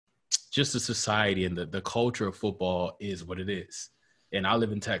just the society and the culture of football is what it is. And I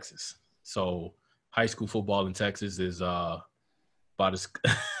live in Texas. So high school football in Texas is about as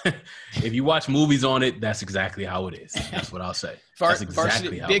if you watch movies on it, that's exactly how it is. That's what I'll say. That's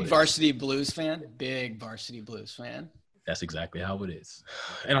exactly how big it is. Varsity Blues fan. Big Varsity Blues fan. That's exactly how it is.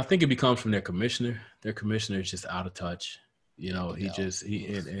 And I think it becomes from their commissioner. Their commissioner is just out of touch. You know, he's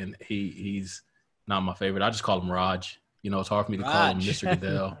not my favorite. I just call him Raj. You know, it's hard for me to call him Mr.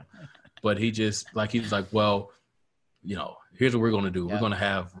 Goodell. But he's like, well, you know, here's what we're going to do. We're going to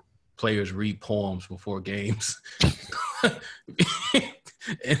have players read poems before games.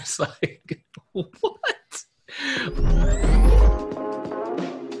 It's like, what?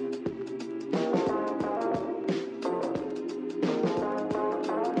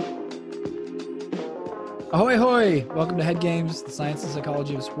 Ahoy, hoy! Welcome to Head Games, the science and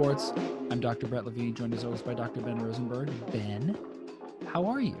psychology of sports. I'm Dr. Brett Levine, joined as always by Dr. Ben Rosenberg. Ben, how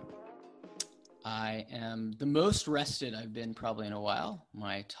are you? I am the most rested I've been probably in a while.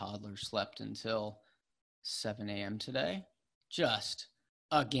 My toddler slept until 7 a.m. today. Just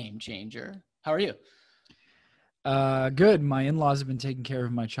a game changer. How are you? Good. My in-laws have been taking care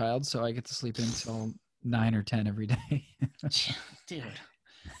of my child, so I get to sleep until 9 or 10 every day. Dude,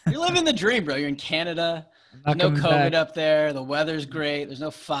 you're living the dream, bro. You're in Canada. There's no COVID up there. The weather's great. There's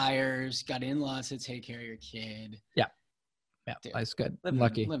no fires. Got in-laws to take care of your kid. Yeah, dude, life's good.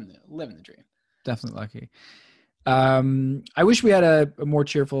 Lucky. Living the dream. Definitely lucky. I wish we had a more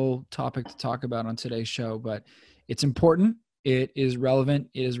cheerful topic to talk about on today's show, but it's important. It is relevant.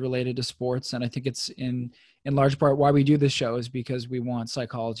 It is related to sports. And I think it's in large part why we do this show is because we want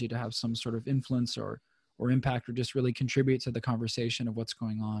psychology to have some sort of influence or impact or just really contribute to the conversation of what's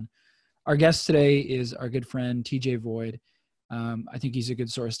going on. Our guest today is our good friend, TJ Void. I think he's a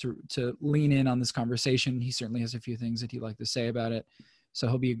good source to lean in on this conversation. He certainly has a few things that he'd like to say about it. So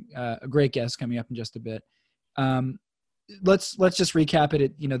he'll be a great guest coming up in just a bit. Let's just recap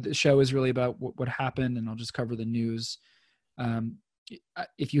it. The show is really about what happened, and I'll just cover the news.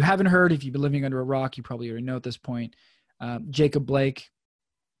 If you haven't heard, if you've been living under a rock, you probably already know at this point. Jacob Blake,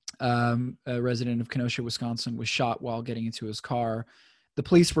 a resident of Kenosha, Wisconsin, was shot while getting into his car. The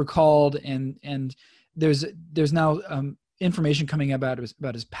police were called, and there's now information coming about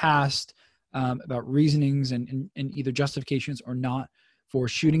his past, about reasonings and either justifications or not for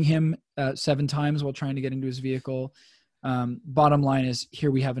shooting him 7 times while trying to get into his vehicle. Bottom line is,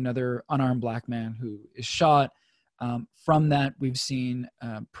 here we have another unarmed black man who is shot. From that, we've seen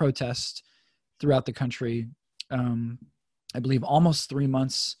protests throughout the country. I believe almost 3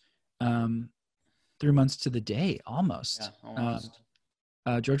 months, 3 months to the day, almost. Yeah, almost.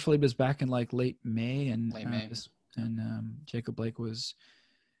 George Floyd was back in like late May, and Jacob Blake was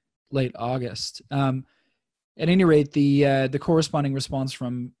late August. At any rate, the corresponding response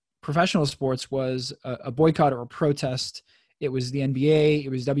from professional sports was a boycott or a protest. It was the NBA, it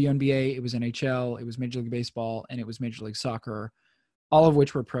was WNBA, it was NHL, it was Major League Baseball, and it was Major League Soccer, all of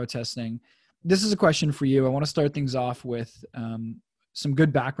which were protesting. This is a question for you. I want to start things off with some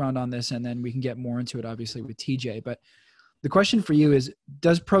good background on this, and then we can get more into it, obviously, with TJ. But the question for you is,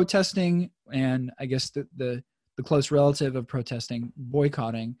 does protesting, and I guess the close relative of protesting,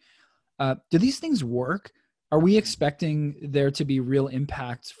 boycotting, do these things work? Are we expecting there to be real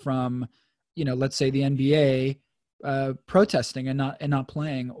impact from, let's say the NBA protesting and not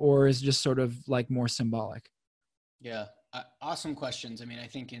playing, or is it just sort of like more symbolic? Yeah, awesome questions. I mean, I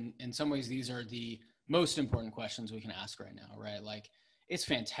think in some ways these are the most important questions we can ask right now, right? Like, it's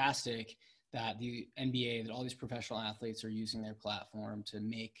fantastic that the NBA, that all these professional athletes are using their platform to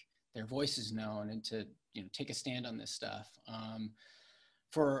make their voices known and to take a stand on this stuff.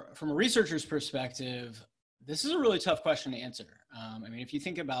 From a researcher's perspective, this is a really tough question to answer. I mean, if you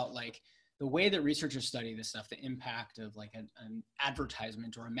think about like the way that researchers study this stuff, the impact of like an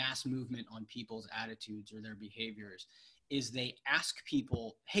advertisement or a mass movement on people's attitudes or their behaviors, is they ask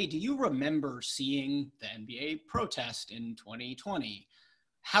people, hey, do you remember seeing the NBA protest in 2020?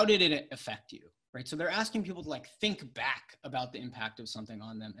 How did it affect you? Right? So they're asking people to like think back about the impact of something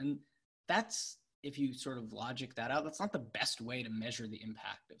on them. And that's, if you sort of logic that out, that's not the best way to measure the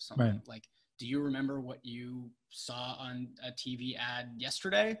impact of something. Right. Like, do you remember what you saw on a TV ad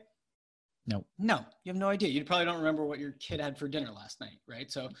yesterday? No, you have no idea. You probably don't remember what your kid had for dinner last night,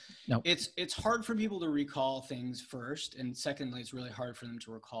 right? So it's hard for people to recall things first. And secondly, it's really hard for them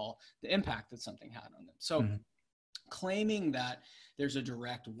to recall the impact that something had on them. So claiming that there's a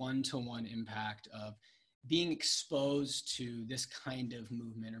direct one-to-one impact of being exposed to this kind of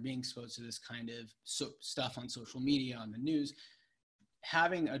movement or being exposed to this kind of stuff on social media, on the news,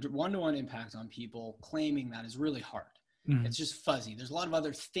 having a one-to-one impact on people, claiming that is really hard. Mhm. It's just fuzzy. There's a lot of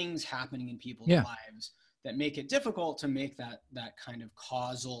other things happening in people's Yeah. lives that make it difficult to make that kind of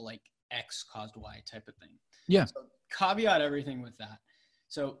causal, like X caused Y type of thing. Yeah. So caveat everything with that.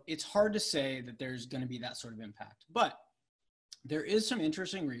 So it's hard to say that there's going to be that sort of impact, but there is some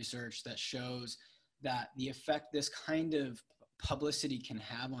interesting research that shows that the effect this kind of publicity can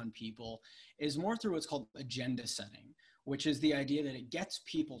have on people is more through what's called agenda setting, which is the idea that it gets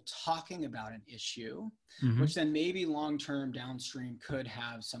people talking about an issue, Mhm. which then maybe long-term downstream could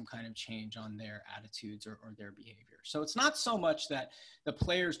have some kind of change on their attitudes or their behavior. So it's not so much that the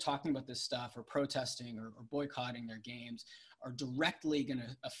players talking about this stuff or protesting or boycotting their games are directly going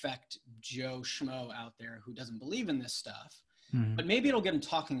to affect Joe Schmo out there who doesn't believe in this stuff, Mhm. but maybe it'll get him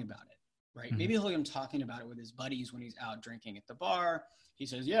talking about it, right? Mhm. Maybe he'll get him talking about it with his buddies when he's out drinking at the bar. He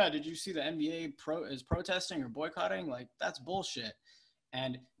says, yeah, did you see the NBA is protesting or boycotting? Like, that's bullshit.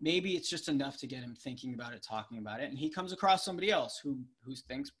 And maybe it's just enough to get him thinking about it, talking about it. And he comes across somebody else who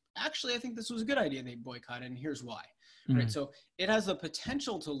thinks, actually, I think this was a good idea they boycotted, and here's why. Right. Mhm. So it has the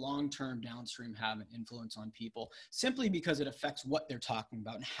potential to long-term downstream have an influence on people simply because it affects what they're talking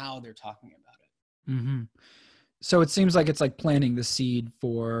about and how they're talking about it. Mhm. So it seems like it's like planting the seed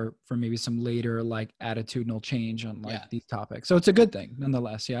for maybe some later like attitudinal change on like Yeah. these topics. So it's a good thing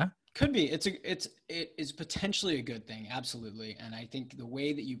nonetheless. Yeah. Could be. It is potentially a good thing. Absolutely. And I think the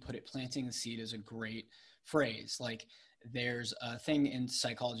way that you put it, planting the seed, is a great phrase. Like, there's a thing in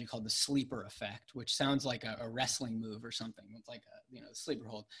psychology called the sleeper effect, which sounds like a wrestling move or something. It's like a sleeper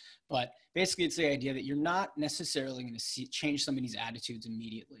hold. But basically it's the idea that you're not necessarily going to change somebody's attitudes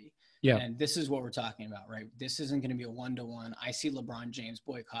immediately. Yeah. And this is what we're talking about, right? This isn't going to be a one-to-one. I see LeBron James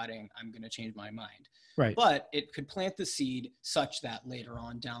boycotting, I'm going to change my mind. Right. But it could plant the seed such that later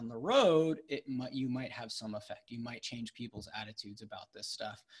on down the road, you might have some effect. You might change people's attitudes about this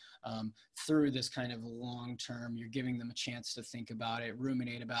stuff through this kind of long-term. You're giving them a chance to think about it,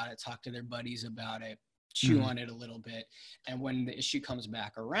 ruminate about it, talk to their buddies about it, chew Mhm. on it a little bit. And when the issue comes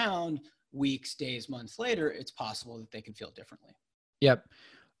back around, weeks, days, months later, it's possible that they could feel differently. Yep.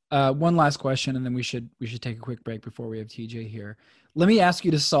 One last question, and then we should take a quick break before we have TJ here. Let me ask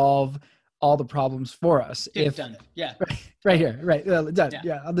you to solve all the problems for us. If done, yeah, right here, right, done. Yeah.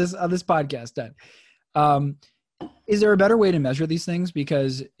 Yeah, on this podcast, done. Is there a better way to measure these things?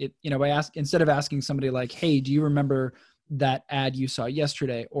 Because instead of asking somebody like, "Hey, do you remember that ad you saw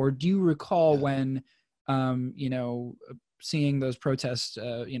yesterday?" or "Do you recall when, seeing those protests,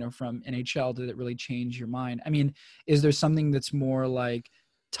 from NHL, did it really change your mind?" I mean, is there something that's more like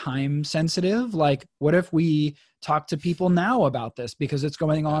time sensitive? Like, what if we talk to people now about this because it's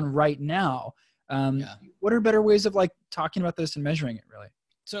going on right now? What are better ways of like talking about this and measuring it, really?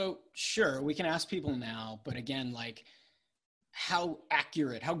 So sure, we can ask people now, but again, like, how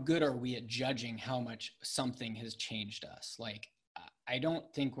accurate, how good are we at judging how much something has changed us? Like, I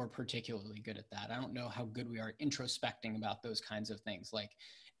don't think we're particularly good at that. I don't know how good we are introspecting about those kinds of things. Like,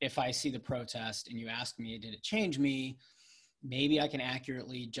 if I see the protest and you ask me, did it change me? Maybe I can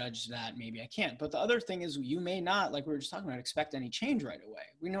accurately judge that. Maybe I can't. But the other thing is, you may not, like we were just talking about, expect any change right away.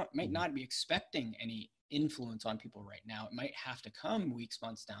 We might not be expecting any influence on people right now. It might have to come weeks,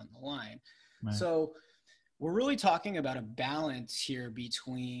 months down the line. Right. So we're really talking about a balance here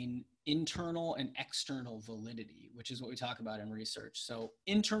between internal and external validity, which is what we talk about in research. So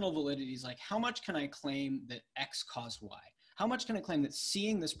internal validity is like, how much can I claim that X caused Y? How much can I claim that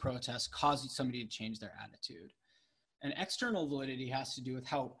seeing this protest caused somebody to change their attitude? And external validity has to do with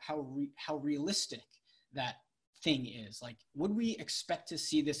how realistic that thing is. Like, would we expect to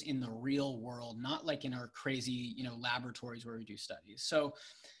see this in the real world, not like in our crazy, laboratories where we do studies? So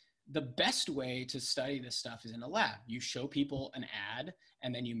the best way to study this stuff is in a lab. You show people an ad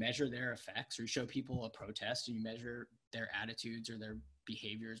and then you measure their effects, or you show people a protest and you measure their attitudes or their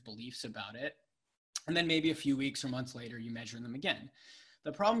behaviors, beliefs about it. And then maybe a few weeks or months later, you measure them again.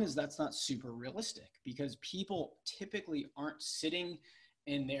 The problem is that's not super realistic, because people typically aren't sitting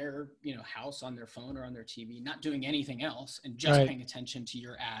in their house on their phone or on their TV, not doing anything else, and just Right. paying attention to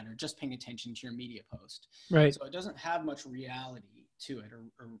your ad or just paying attention to your media post. Right. So it doesn't have much reality to it,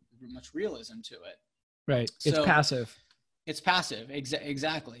 or much realism to it. Right. It's So passive. It's passive.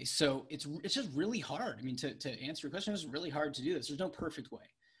 Exactly. So it's just really hard. I mean, to answer your question, it's really hard to do this. There's no perfect way.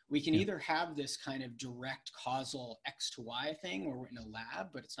 We can either have this kind of direct causal X to Y thing where we're in a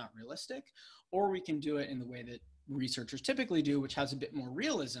lab, but it's not realistic, or we can do it in the way that researchers typically do, which has a bit more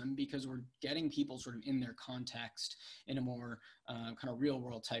realism, because we're getting people sort of in their context in a more kind of real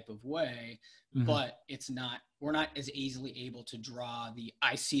world type of way. Mhm. But we're not as easily able to draw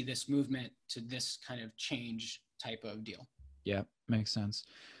I see this movement to this kind of change type of deal. Yeah, makes sense.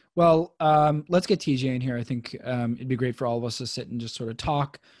 Well, let's get TJ in here. I think it'd be great for all of us to sit and just sort of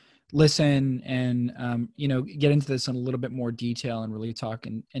talk, listen, and get into this in a little bit more detail and really talk.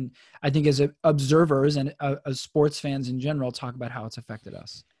 And I think as observers and as sports fans in general, talk about how it's affected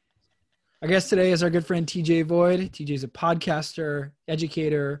us. Our guest today is our good friend TJ Void. TJ is a podcaster,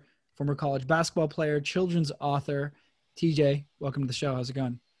 educator, former college basketball player, children's author. TJ, welcome to the show. How's it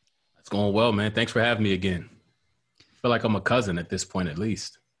going? It's going well, man. Thanks for having me again. I feel like I'm a cousin at this point, at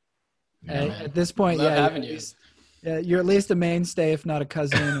least. At this point, you're at least a mainstay, if not a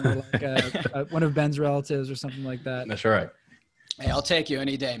cousin, or like one of Ben's relatives or something like that. That's right. Hey, I'll take you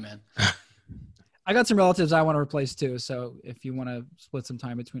any day, man. I got some relatives I want to replace too. So if you want to split some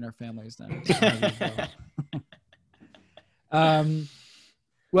time between our families, then.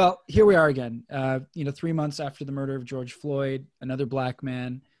 Well, here we are again. 3 months after the murder of George Floyd, another black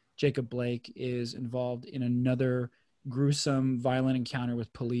man, Jacob Blake, is involved in another gruesome, violent encounter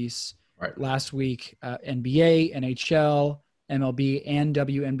with police. Right. Last week, NBA, NHL, MLB, and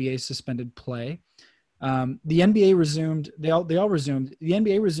WNBA suspended play. The NBA resumed. They all resumed. The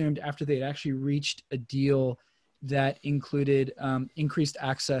NBA resumed after they had actually reached a deal that included increased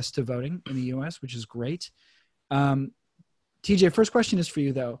access to voting in the U.S., which is great. TJ, first question is for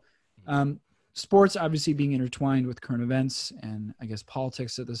you though. Sports obviously being intertwined with current events and I guess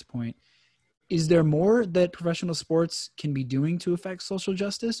politics at this point. Is there more that professional sports can be doing to affect social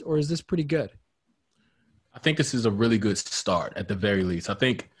justice, or is this pretty good? I think this is a really good start at the very least. I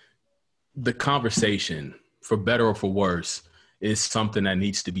think the conversation, for better or for worse, is something that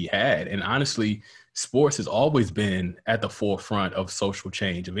needs to be had. And honestly, sports has always been at the forefront of social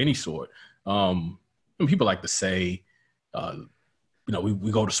change of any sort. People like to say,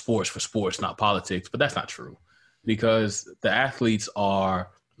 we go to sports for sports, not politics, but that's not true, because the athletes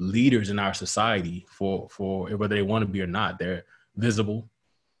are leaders in our society for whether they want to be or not. They're visible.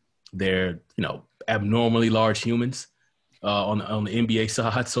 They're, abnormally large humans on the NBA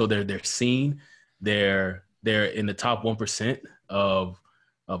side. So they're seen. They're in the top 1% of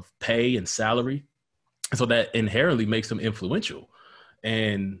pay and salary. So that inherently makes them influential.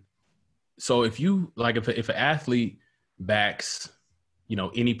 And so if an athlete backs,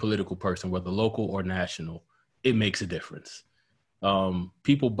 any political person, whether local or national, it makes a difference.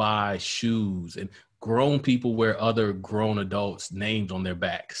 People buy shoes, and grown people wear other grown adults' names on their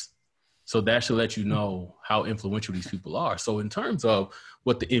backs. So that should let you know how influential these people are. So in terms of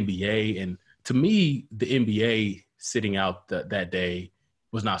what the NBA, and to me, the NBA sitting out that day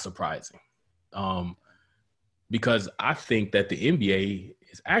was not surprising. Because I think that the NBA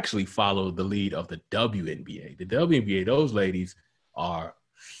has actually followed the lead of the WNBA. The WNBA, those ladies are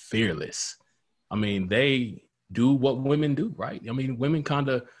fearless. I mean, they do what women do, right? I mean, women kind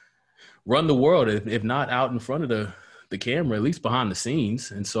of run the world, if not out in front of the camera, at least behind the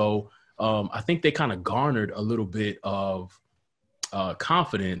scenes. And so I think they kind of garnered a little bit of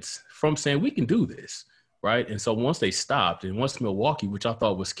confidence from saying, we can do this, right? And so once they stopped, and once Milwaukee, which I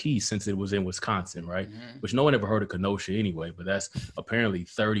thought was key since it was in Wisconsin, right? Mm-hmm. Which no one ever heard of Kenosha anyway, but that's apparently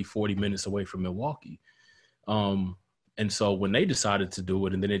 30, 40 minutes away from Milwaukee. And so when they decided to do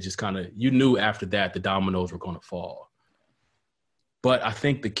it, and then it just kind of, you knew after that the dominoes were going to fall. But I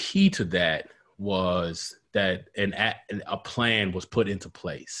think the key to that was that a plan was put into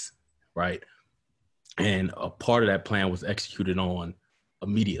place, right? And a part of that plan was executed on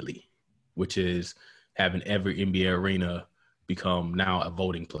immediately, which is having every NBA arena become now a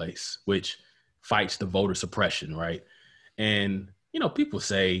voting place, which fights the voter suppression, right? And, people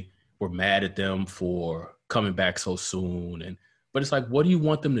say we're mad at them for coming back so soon. But it's like, what do you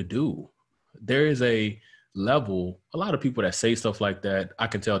want them to do? There is a level, a lot of people that say stuff like that, I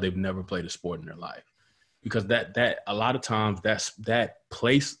can tell they've never played a sport in their life, because that a lot of times that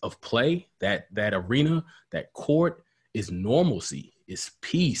place of play, that arena, that court is normalcy, it's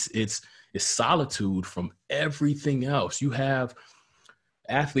peace, it's solitude from everything else. You have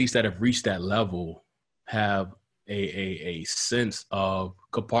athletes that have reached that level have a sense of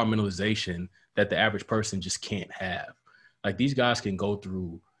compartmentalization that the average person just can't have. Like, these guys can go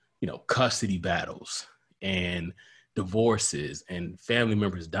through, custody battles and divorces and family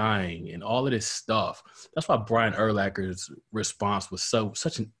members dying and all of this stuff. That's why Brian Urlacher's response was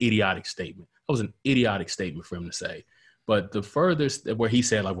such an idiotic statement. That was an idiotic statement for him to say. But the furthest where he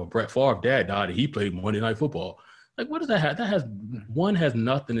said, like, well, Brett Favre dad died and he played Monday Night Football. Like, what does that have? One has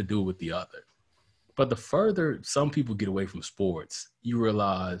nothing to do with the other. But the further some people get away from sports, you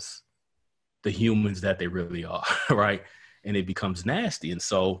realize the humans that they really are, right? And it becomes nasty. And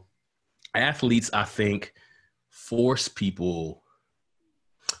so athletes, I think, force people.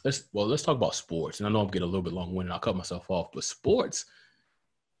 Let's talk about sports. And I know I'm getting a little bit long-winded. I'll cut myself off. But sports,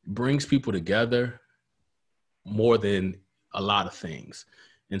 brings people together more than a lot of things.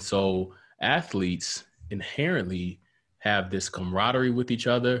 And so athletes inherently have this camaraderie with each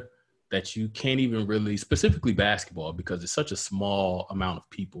other that you can't even really, specifically basketball, because it's such a small amount of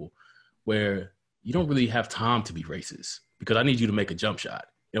people where you don't really have time to be racist because I need you to make a jump shot.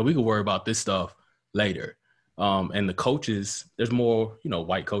 We can worry about this stuff later. And the coaches, there's more,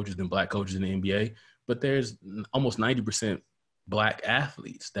 white coaches than black coaches in the NBA, but there's almost 90% black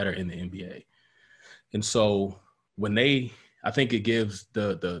athletes that are in the NBA. And so when I think it gives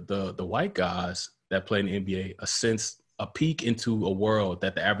the white guys that play in the NBA a peek into a world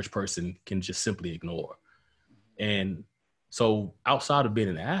that the average person can just simply ignore. And so outside of being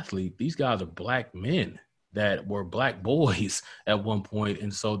an athlete, these guys are black men that were black boys at one point.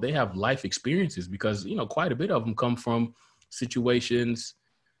 And so they have life experiences because, quite a bit of them come from situations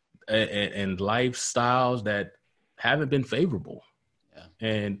and lifestyles that haven't been favorable. Yeah.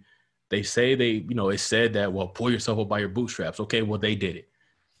 And they say it's said that, well, pull yourself up by your bootstraps. Okay, well, they did it.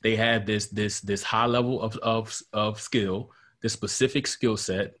 They had this high level of skill, this specific skill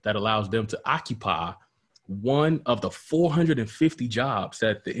set that allows them to occupy one of the 450 jobs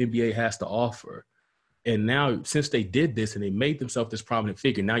that the NBA has to offer. And now, since they did this and they made themselves this prominent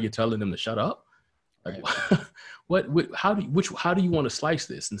figure, now you're telling them to shut up? Like, right. How do you want to slice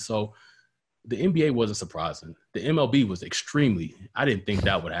this? And so the NBA wasn't surprising. The MLB was I didn't think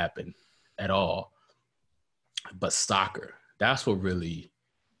that would happen at all. But soccer, that's what really,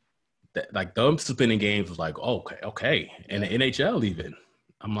 like them suspending games was like, okay. And the NHL even,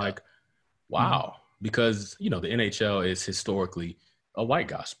 I'm like, wow. Because, the NHL is historically a white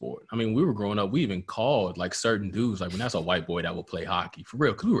guy sport. I mean, we were growing up, we even called like certain dudes, like when that's a white boy that would play hockey for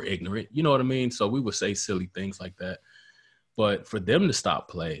real, because we were ignorant, you know what I mean? So we would say silly things like that. But for them to stop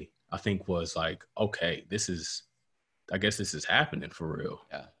play, I think was like, okay, I guess this is happening for real.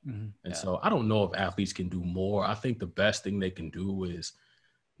 Yeah. Mm-hmm. And so I don't know if athletes can do more. I think the best thing they can do is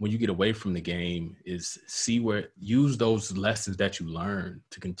when you get away from the game is use those lessons that you learn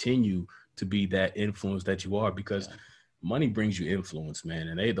to continue to be that influence that you are, because money brings you influence, man.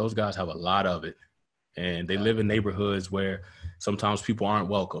 And those guys have a lot of it. And they live in neighborhoods where sometimes people aren't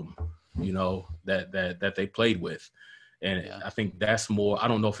welcome, that they played with. And I think that's more, I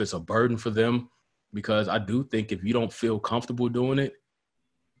don't know if it's a burden for them, because I do think if you don't feel comfortable doing it,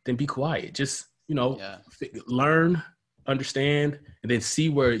 then be quiet. Just, learn, understand, and then see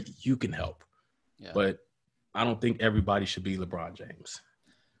where you can help. Yeah. But I don't think everybody should be LeBron James.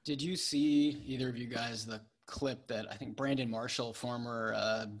 Did you see, either of you guys, the clip that I think Brandon Marshall,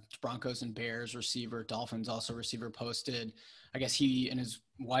 former Broncos and Bears receiver, Dolphins also receiver, posted? I guess he and his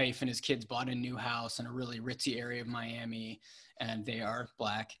wife and his kids bought a new house in a really ritzy area of Miami, and they are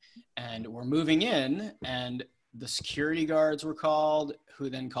black, and we're moving in, and the security guards were called, who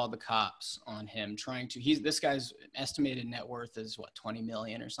then called the cops on him this guy's estimated net worth is 20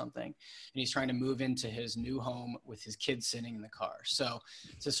 million or something. And he's trying to move into his new home with his kids sitting in the car. So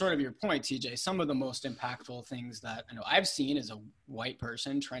to sort of your point, TJ, some of the most impactful things that I know I've seen as a white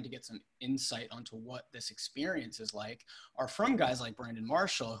person trying to get some insight onto what this experience is like are from guys like Brandon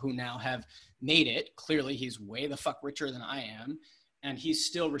Marshall, who now have made it. Clearly he's way the fuck richer than I am. And he's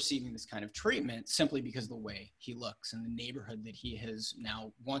still receiving this kind of treatment simply because of the way he looks and the neighborhood that he has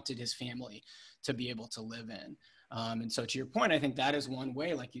now wanted his family to be able to live in. And so to your point, I think that is one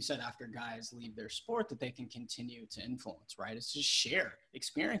way, like you said, after guys leave their sport, that they can continue to influence, right? It's just share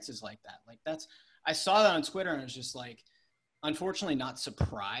experiences like that. I saw that on Twitter and I was just like, unfortunately not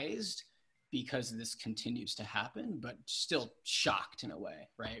surprised because this continues to happen, but still shocked in a way,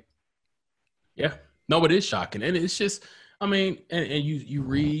 right? Yeah, no, it is shocking. And it's just, I mean, and you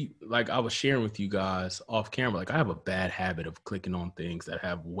read, like I was sharing with you guys off camera, like I have a bad habit of clicking on things that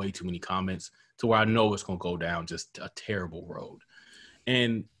have way too many comments to where I know it's going to go down just a terrible road.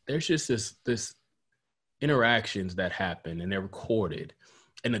 And there's just this interactions that happen and they're recorded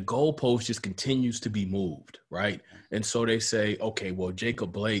and the goalpost just continues to be moved, right? And so they say, okay, well,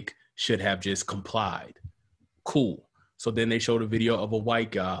 Jacob Blake should have just complied. Cool. So then they showed a video of a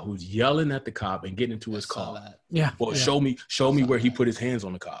white guy who's yelling at the cop and getting into his car. That. Yeah. Well, show me where he put his hands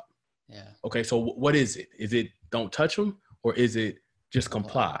on the cop. Yeah. Okay. So what is it? Is it don't touch him or is it just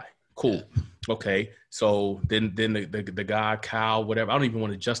comply? Cool. Yeah. Okay. So then the guy, Kyle, whatever, I don't even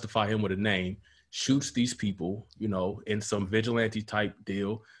want to justify him with a name, shoots these people, in some vigilante type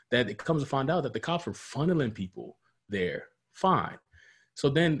deal that it comes to find out that the cops were funneling people there. Fine. So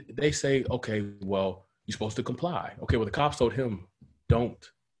then they say, okay, well, you're supposed to comply. Okay, well, the cops told him,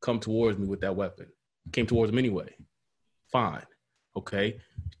 don't come towards me with that weapon. Came towards him anyway. Fine. Okay.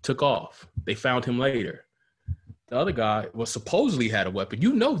 Took off. They found him later. The other guy was supposedly had a weapon.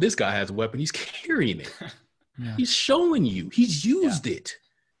 You know this guy has a weapon. He's carrying it. Yeah. He's showing you. He's used it.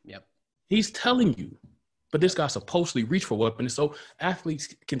 Yep. He's telling you. But this guy supposedly reached for a weapon. And so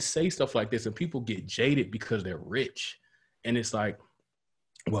athletes can say stuff like this and people get jaded because they're rich. And it's like,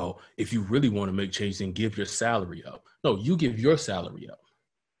 well, if you really want to make change, then give your salary up. No, you give your salary up.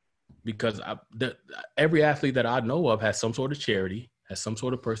 Because every athlete that I know of has some sort of charity, has some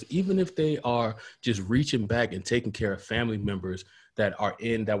sort of person, even if they are just reaching back and taking care of family members that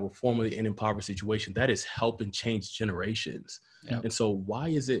were formerly in impoverished situation, that is helping change generations. Yep. And so why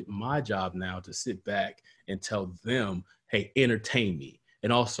is it my job now to sit back and tell them, hey, entertain me?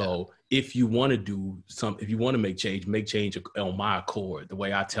 And also, if you want to make change on my accord, the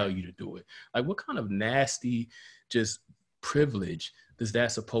way I tell you to do it. Like, what kind of nasty, just privilege is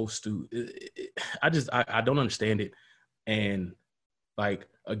that supposed to? I don't understand it. And like,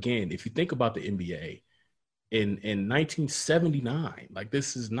 again, if you think about the NBA in 1979, like,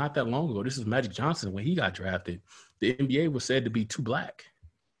 this is not that long ago. This is Magic Johnson when he got drafted. The NBA was said to be too black.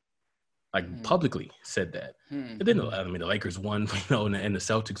 Like, publicly said that. And then, I mean, the Lakers won, and the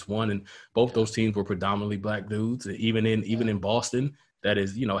Celtics won, and both those teams were predominantly black dudes. Even in Boston, that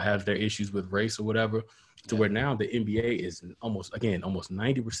is, has their issues with race or whatever, to where now the NBA is almost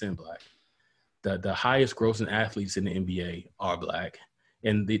 90% black. The highest grossing athletes in the NBA are black,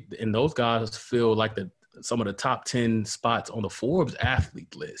 and those guys fill like some of the top 10 spots on the Forbes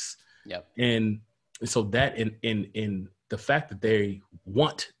athlete list. Yep. And so that in the fact that they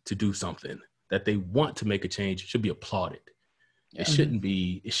want to do something, that they want to make a change, should be applauded. Yeah. It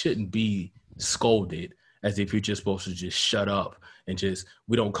shouldn't be scolded as if you're just supposed to just shut up and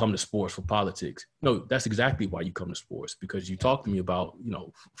we don't come to sports for politics. No, that's exactly why you come to sports, because you talk to me about,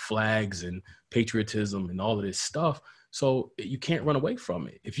 flags and patriotism and all of this stuff. So you can't run away from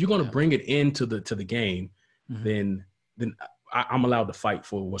it. If you're going to bring it into the game, then I'm allowed to fight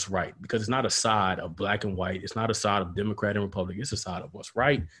for what's right, because it's not a side of black and white. It's not a side of Democrat and Republican. It's a side of what's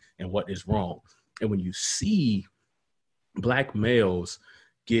right and what is wrong. And when you see black males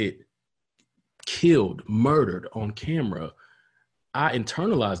get killed, murdered on camera, I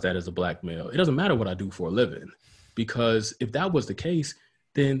internalize that as a black male. It doesn't matter what I do for a living, because if that was the case,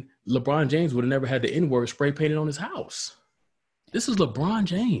 then LeBron James would have never had the N-word spray painted on his house. This is LeBron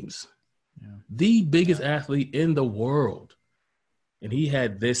James, the biggest athlete in the world. And he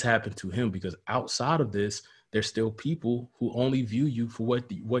had this happen to him because outside of this, there's still people who only view you for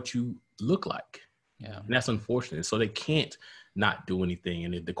what you look like. Yeah. And that's unfortunate. So they can't not do anything.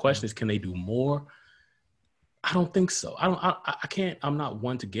 And the question is, can they do more? I don't think so. I'm not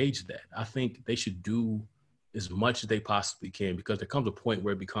one to gauge that. I think they should do as much as they possibly can, because there comes a point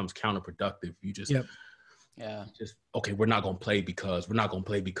where it becomes counterproductive. You just, okay, we're not going to play because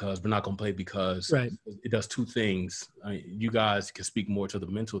right. It does two things. I mean, you guys can speak more to the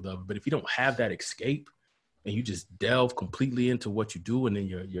mental of it, but if you don't have that escape and you just delve completely into what you do, and then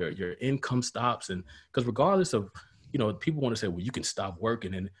your income stops, and because regardless of, people want to say, well, you can stop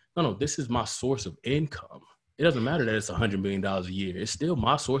working, and no, this is my source of income. It doesn't matter that it's $100 million a year. It's still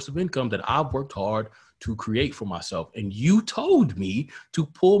my source of income that I've worked hard to create for myself. And you told me to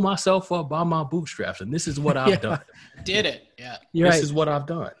pull myself up by my bootstraps. And this is what I've done. Did it. Yeah. This is what I've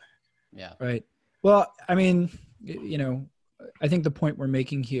done. Yeah. Right. Well, I mean, I think the point we're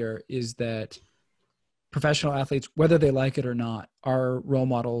making here is that professional athletes, whether they like it or not, are role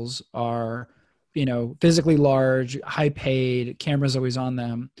models, are, physically large, high paid, cameras always on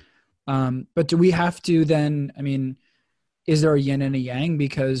them. But do we have to then, is there a yin and a yang?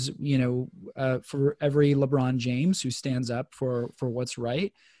 Because, for every LeBron James who stands up for what's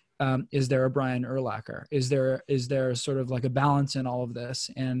right, is there a Brian Urlacher? Is there sort of like a balance in all of this?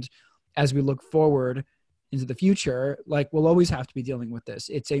 And as we look forward into the future, like, we'll always have to be dealing with this.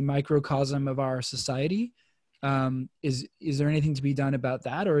 It's a microcosm of our society. Is there anything to be done about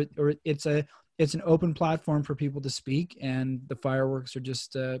that? Or it's an open platform for people to speak, and the fireworks are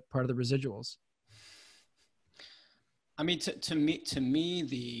just part of the residuals? I mean, to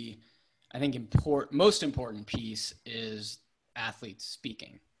me, I think most important piece is athletes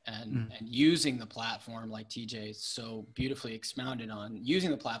speaking and using the platform, like TJ so beautifully expounded on, using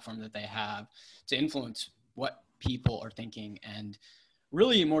the platform that they have to influence what people are thinking, and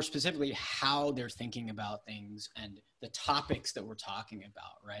really more specifically how they're thinking about things and the topics that we're talking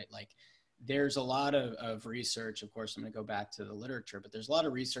about, right? Like, there's a lot of research, of course, I'm going to go back to the literature, but there's a lot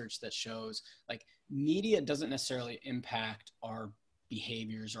of research that shows, like, media doesn't necessarily impact our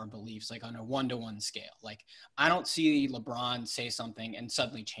behaviors or beliefs, like on a one-to-one scale. Like, I don't see LeBron say something and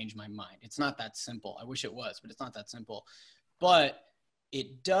suddenly change my mind. It's not that simple. I wish it was, but it's not that simple. But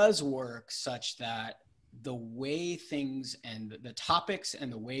it does work such that the way things and the topics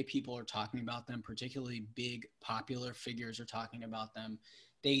and the way people are talking about them, particularly big popular figures are talking about them,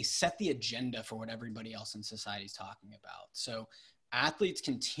 they set the agenda for what everybody else in society is talking about. So athletes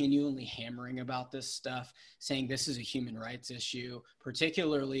continually hammering about this stuff, saying this is a human rights issue,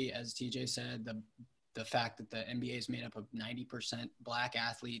 particularly, as TJ said, the fact that the NBA is made up of 90% black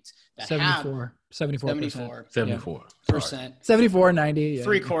athletes that 74%. 74, 90. Yeah.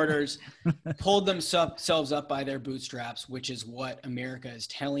 Three quarters pulled themselves up by their bootstraps, which is what America is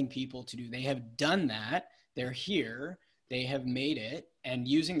telling people to do. They have done that. They're here. They have made it. And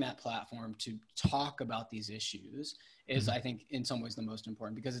using that platform to talk about these issues is, I think, in some ways the most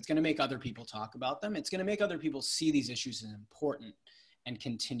important, because it's going to make other people talk about them. It's going to make other people see these issues as important and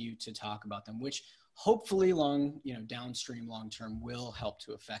continue to talk about them, which hopefully downstream, long-term will help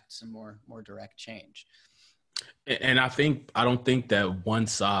to affect some more direct change. And I don't think that one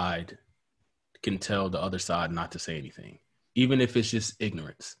side can tell the other side not to say anything, even if it's just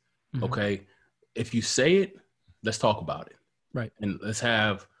ignorance. Mm-hmm. Okay. If you say it, let's talk about it. Right. And let's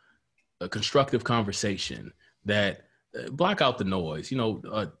have a constructive conversation that block out the noise.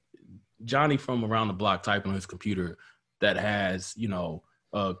 Johnny from around the block typing on his computer that has,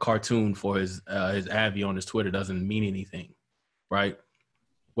 a cartoon for his Avi on his Twitter doesn't mean anything, right?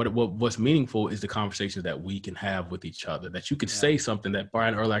 What's meaningful is the conversations that we can have with each other, that you could say something, that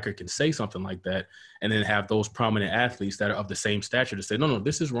Brian Urlacher can say something like that, and then have those prominent athletes that are of the same stature to say, no,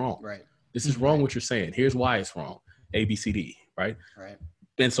 this is wrong. Right. This is wrong what you're saying. Here's why it's wrong. A, B, C, D, right? Right.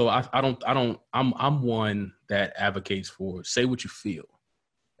 And so I'm one that advocates for say what you feel,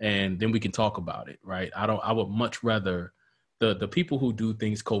 and then we can talk about it, right? I would much rather the people who do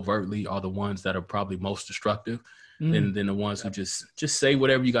things covertly are the ones that are probably most destructive than the ones who just say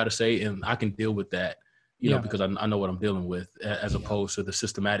whatever you got to say, and I can deal with that, because I know what I'm dealing with, as opposed to the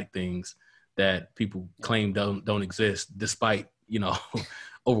systematic things that people claim don't exist, despite,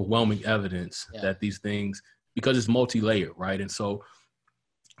 overwhelming evidence that these things, because it's multi-layered, right? And so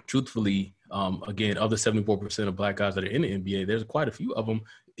truthfully, again, of the 74% of black guys that are in the NBA, there's quite a few of them,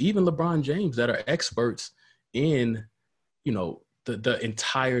 even LeBron James, that are experts in, the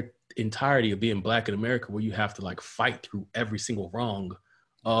entirety of being black in America, where you have to fight through every single wrong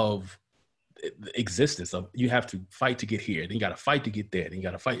of existence. You have to fight to get here, then you got to fight to get there, then you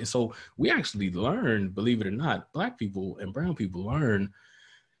got to fight. And so we actually learn, believe it or not, black people and brown people learn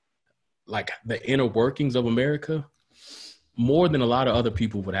the inner workings of America more than a lot of other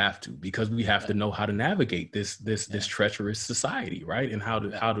people would have to, because we have to know how to navigate this treacherous society, right? And how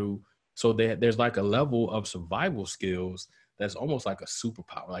to so there's a level of survival skills that's almost like a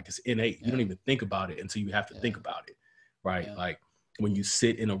superpower, it's innate. You don't even think about it until you have to think about it, right? When you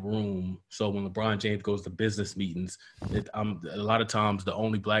sit in a room. So when LeBron James goes to business meetings, a lot of times the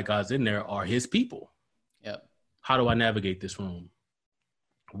only black guys in there are his people. Yep. How do I navigate this room?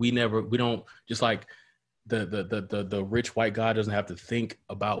 We don't, just like the rich white guy doesn't have to think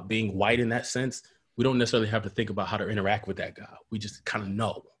about being white in that sense. We don't necessarily have to think about how to interact with that guy. We just kind of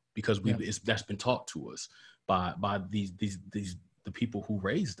know, because that's been taught to us by the people who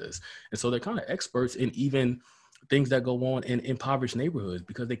raised us. And so they're kind of experts in even things that go on in impoverished neighborhoods,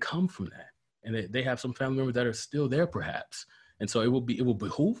 because they come from that, and they have some family members that are still there perhaps. And so it will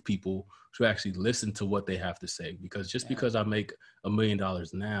behoove people to actually listen to what they have to say, because because I make $1 million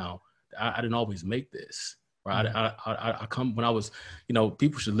now, I didn't always make this, right? I come when I was,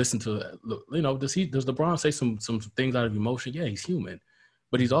 people should listen to, does LeBron say some things out of emotion? Yeah, he's human,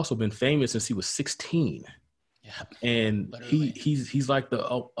 but he's also been famous since he was 16. Yeah. And he's like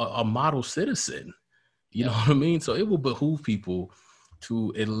a model citizen, you know what I mean? So it will behoove people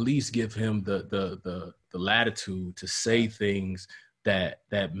to at least give him the latitude to say things that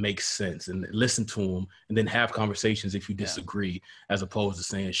make sense, and listen to him, and then have conversations if you disagree, as opposed to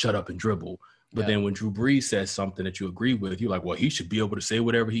saying shut up and dribble. But then when Drew Brees says something that you agree with, you're like, well, he should be able to say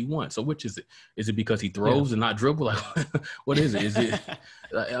whatever he wants. So which is it? Is it because he throws and not dribble? What is it? Is it?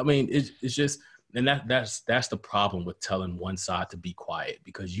 I mean, it's just, and that's the problem with telling one side to be quiet,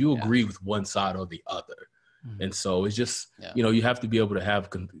 because you agree with one side or the other. Mm-hmm. And so it's just, you have to be able to have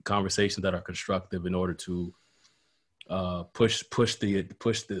conversations that are constructive in order to push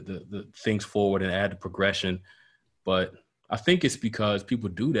the things forward and add the progression. But I think it's because people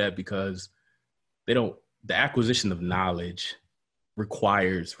do that because the acquisition of knowledge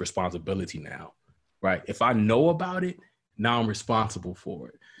requires responsibility now, right? If I know about it, now I'm responsible for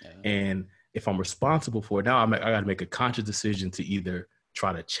it. Yeah. And if I'm responsible for it, now I got to make a conscious decision to either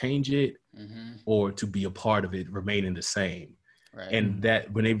try to change it or to be a part of it remaining the same. Right. And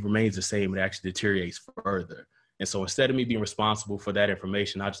that when it remains the same, it actually deteriorates further. And so instead of me being responsible for that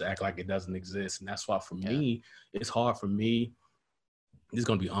information, I just act like it doesn't exist. And that's why for me, it's hard for me. It's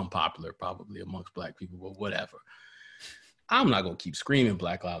going to be unpopular probably amongst Black people, but whatever. I'm not going to keep screaming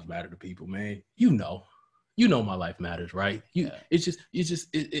Black Lives Matter to people, man. You know my life matters, right? Do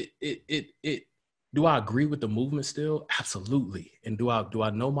I agree with the movement still? Absolutely. And do I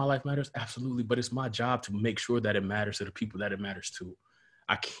know my life matters? Absolutely. But it's my job to make sure that it matters to the people that it matters to.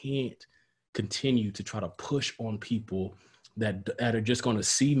 I can't continue to try to push on people that are just going to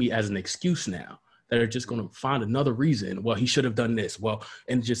see me as an excuse now, that are just going to find another reason. Well, he should have done this. Well,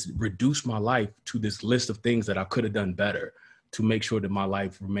 and just reduce my life to this list of things that I could have done better to make sure that my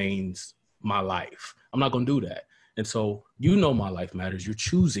life remains my life. I'm not going to do that. And so, my life matters. You're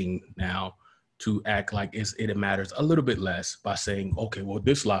choosing now to act like it matters a little bit less by saying, okay, well,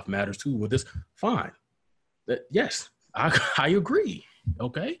 this life matters too. Well, this, fine. Yes, I agree.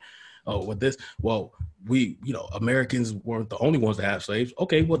 Okay. Oh, with this, well, Americans weren't the only ones to have slaves.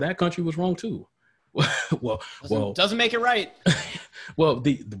 Okay, well, that country was wrong too. well, doesn't make it right. Well,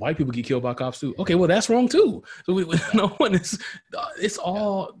 the white people get killed by cops too. Okay, well, that's wrong too. So no one is. It's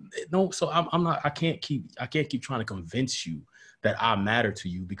all no. So I can't keep trying to convince you that I matter to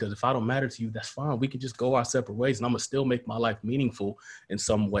you, because if I don't matter to you, that's fine. We can just go our separate ways, and I'm gonna still make my life meaningful in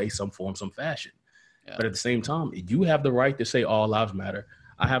some way, some form, some fashion. Yeah. But at the same time, you have the right to say all lives matter.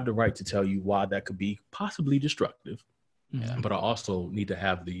 I have the right to tell you why that could be possibly destructive. Yeah. But I also need to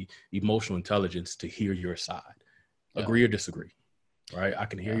have the emotional intelligence to hear your side, agree or disagree, right? I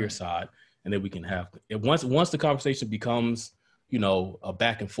can hear your side, and then we can have it. Once the conversation becomes, a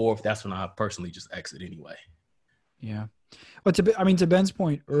back and forth, that's when I personally just exit anyway. Yeah. But to Ben's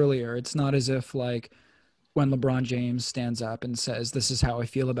point earlier, it's not as if like when LeBron James stands up and says, this is how I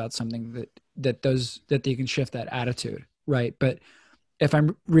feel about something that they can shift that attitude. Right. But if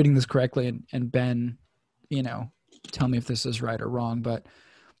I'm reading this correctly, and Ben, tell me if this is right or wrong, but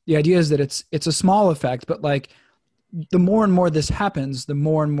the idea is that it's a small effect, but like the more and more this happens, the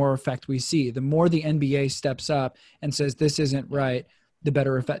more and more effect we see. The more the NBA steps up and says this isn't right, the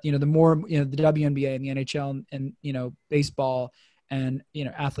better effect. The more the WNBA and the NHL and baseball and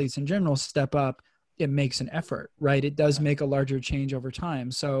athletes in general step up, it makes an effort, right? It does make a larger change over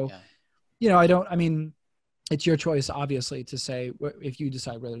time. So, it's your choice, obviously, to say if you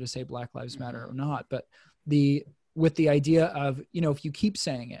decide whether to say Black Lives Matter or not. But with the idea of, if you keep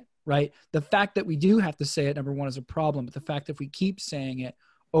saying it, right? The fact that we do have to say it, number one, is a problem. But the fact that if we keep saying it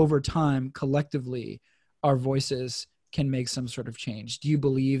over time, collectively, our voices can make some sort of change. Do you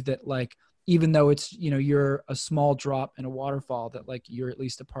believe that, like, even though it's, you're a small drop in a waterfall, that like you're at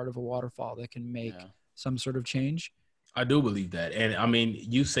least a part of a waterfall that can make some sort of change? I do believe that. And I mean,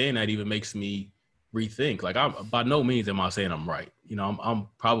 you saying that even makes me rethink. Like, I'm by no means am I saying I'm right. I'm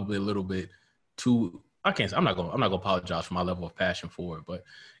probably a little bit too. I'm not gonna apologize for my level of passion for it, but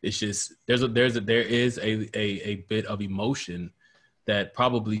it's just there is a bit of emotion that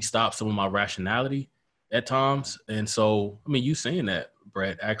probably stops some of my rationality at times. And so, I mean, you saying that,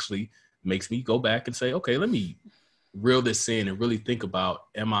 Brett, actually makes me go back and say, okay, let me reel this in and really think about,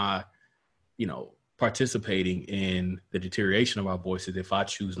 am I, participating in the deterioration of our voices if I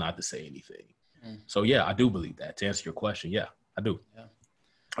choose not to say anything? So yeah, I do believe that. To answer your question, yeah, I do. Yeah.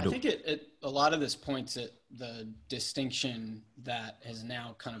 I think a lot of this points at the distinction that has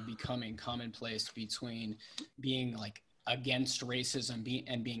now kind of becoming commonplace between being like against racism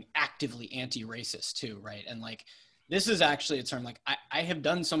and being actively anti-racist too, right? And like, this is actually a term, like I have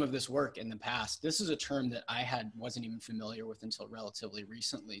done some of this work in the past. This is a term that I wasn't even familiar with until relatively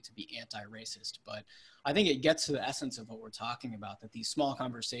recently, to be anti-racist. But I think it gets to the essence of what we're talking about, that these small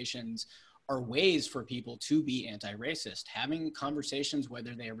conversations are ways for people to be anti-racist. Having conversations,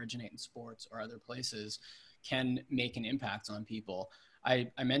 whether they originate in sports or other places, can make an impact on people.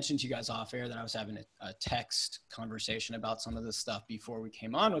 I mentioned to you guys off air that I was having a text conversation about some of this stuff before we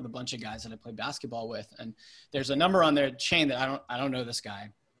came on with a bunch of guys that I play basketball with. And there's a number on their chain that I don't know this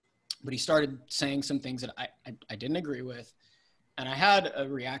guy, but he started saying some things that I didn't agree with. And I had a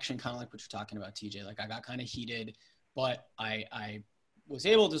reaction kind of like what you're talking about, TJ. Like, I got kind of heated, but I was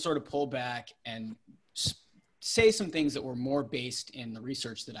able to sort of pull back and say some things that were more based in the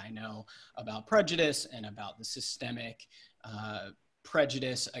research that I know about prejudice and about the systemic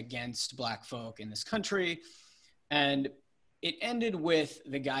prejudice against Black folk in this country. And it ended with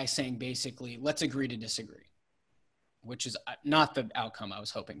the guy saying, basically, let's agree to disagree, which is not the outcome I was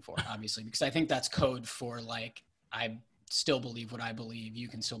hoping for, obviously, because I think that's code for, like, I still believe what I believe. You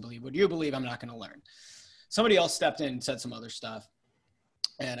can still believe what you believe. I'm not going to learn. Somebody else stepped in and said some other stuff.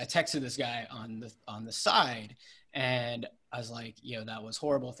 And I texted this guy on the side, And I was like, that was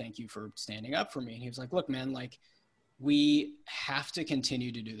horrible. Thank you for standing up for me. And he was like, look, man, like, we have to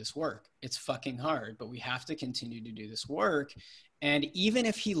continue to do this work. It's fucking hard, but we have to continue to do this work. And even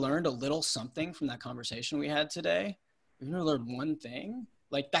if he learned a little something from that conversation we had today, if he learned one thing,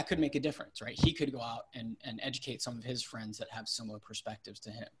 like, that could make a difference, right? He could go out and educate some of his friends that have similar perspectives to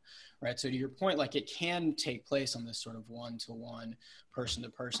him, right? So to your point, like, it can take place on this sort of one-to-one,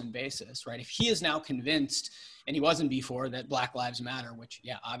 person-to-person basis, right? If he is now convinced, and he wasn't before, that Black Lives Matter, which,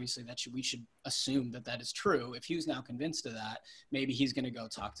 yeah, obviously we should assume that is true. If he was now convinced of that, maybe he's going to go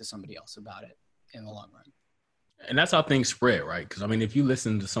talk to somebody else about it in the long run. And that's how things spread, right? Because, I mean, if you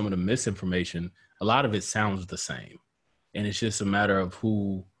listen to some of the misinformation, a lot of it sounds the same. And it's just a matter of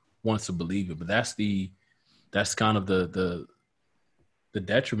who wants to believe it. But that's kind of the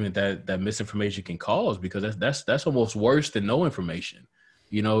detriment that misinformation can cause, because that's almost worse than no information.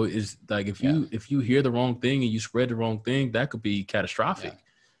 Is like if you hear the wrong thing and you spread the wrong thing, that could be catastrophic.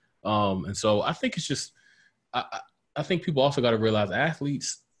 Yeah. And so I think it's just I think people also got to realize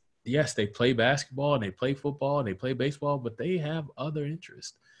athletes, yes, they play basketball and they play football and they play baseball, but they have other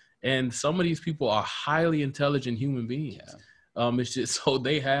interests. And some of these people are highly intelligent human beings. Yeah. It's just so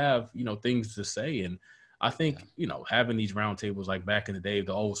they have, things to say. And I think, having these roundtables like back in the day,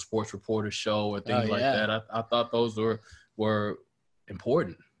 the old Sports Reporter show or things like that, I thought those were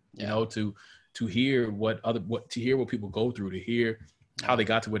important, to hear what people go through, to hear how they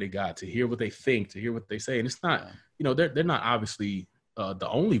got to where they got, to hear what they think, to hear what they say. And it's not, they're not obviously the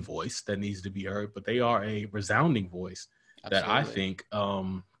only voice that needs to be heard, but they are a resounding voice. Absolutely. That I think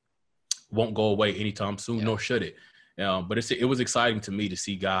won't go away anytime soon, nor should it. But it was exciting to me to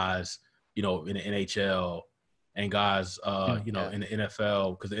see guys, in the NHL and guys, in the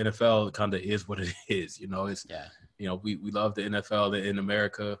NFL, because the NFL kind of is what it is. It's we love the NFL in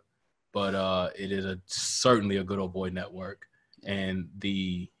America, but it is certainly a good old boy network, and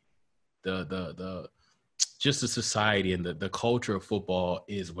the just the society and the culture of football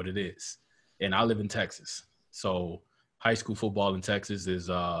is what it is. And I live in Texas, so high school football in Texas is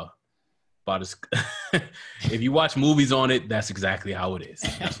about as if you watch movies on it, that's exactly how it is.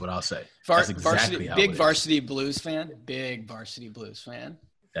 That's what I'll say. That's exactly how big it varsity is. Big varsity blues fan.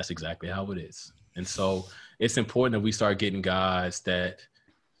 That's exactly how it is. And so it's important that we start getting guys that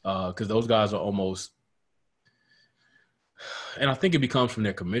because those guys are almost, and I think it becomes from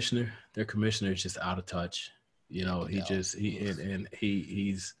their commissioner. Their commissioner is just out of touch. He's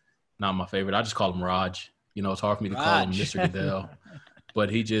not my favorite. I just call him Raj. It's hard for me to call him Mr. Goodell. But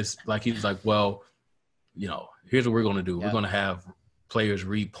he's like, well, here's what we're going to do. Yeah. We're going to have players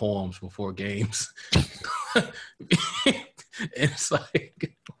read poems before games. It's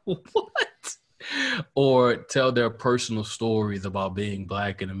like, what? Or tell their personal stories about being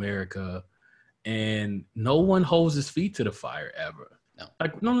Black in America. And no one holds his feet to the fire ever. No.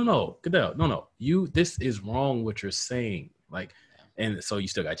 Like, no, Goodell, no. This is wrong what you're saying. Like, and so you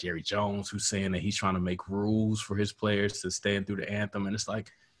still got Jerry Jones, who's saying that he's trying to make rules for his players to stand through the anthem. And it's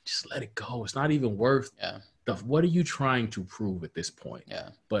like, just let it go. It's not even worth what are you trying to prove at this point? Yeah.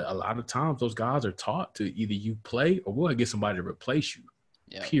 But a lot of times those guys are taught to either you play or we'll get somebody to replace you.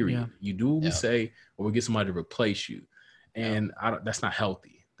 Yeah. Period. Yeah. You do what we say or we'll get somebody to replace you. And that's not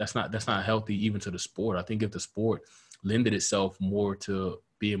healthy. That's not healthy even to the sport. I think if the sport lended itself more to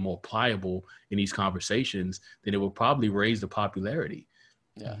being more pliable in these conversations, then it will probably raise the popularity.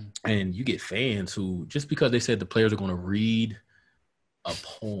 Yeah. And you get fans who, just because they said the players are going to read a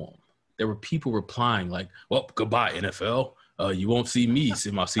poem, there were people replying like, well, goodbye, NFL. You won't see me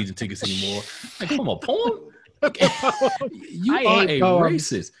in my season tickets anymore. Like, come on, poem? You are a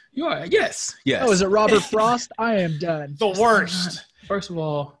racist. You are, yes. Oh, is it Robert Frost? I am done. The worst. First of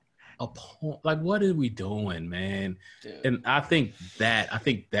all, a poem, like, what are we doing, man? Dude. And I think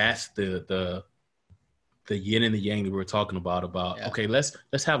that's the yin and the yang that we were talking about okay, let's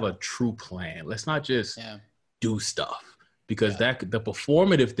have a true plan. Let's not just do stuff, because the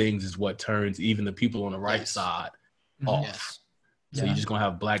performative things is what turns even the people on the right side off. Yes. So you're just gonna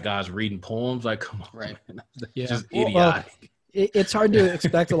have Black guys reading poems? Like, come on, right? Man. Just idiotic. Well, it's hard to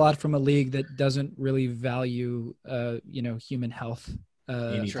expect a lot from a league that doesn't really value, human health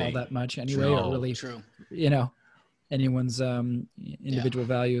all that much anyway, or really, anyone's individual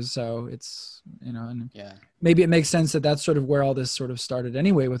values. So it's, and maybe it makes sense that that's sort of where all this sort of started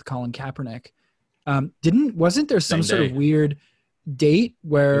anyway with Colin Kaepernick. Wasn't there some sort of weird date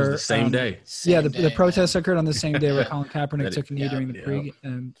where it was the same day? The protests occurred on the same day where Colin Kaepernick took a knee during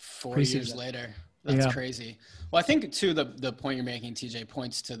the 4 years later. That's crazy. Well, I think too, the point you're making, TJ,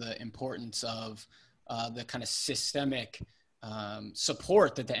 points to the importance of the kind of systemic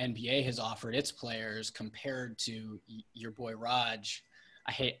support that the NBA has offered its players compared to your boy Raj.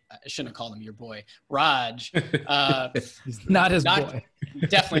 I shouldn't have called him your boy, Raj. He's not his boy.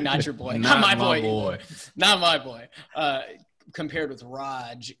 Definitely not your boy. Not my boy. Not my boy. Compared with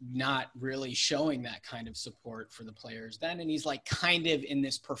Raj not really showing that kind of support for the players then. And he's like kind of in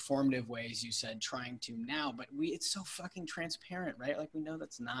this performative way, as you said, trying to now, but it's so fucking transparent, right? Like we know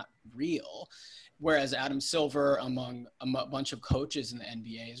that's not real. Whereas Adam Silver, among a bunch of coaches in the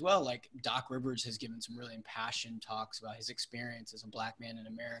NBA as well, like Doc Rivers has given some really impassioned talks about his experience as a black man in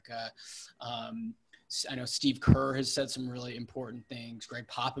America. I know Steve Kerr has said some really important things. Greg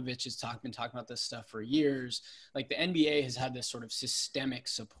Popovich has been talking about this stuff for years. Like the NBA has had this sort of systemic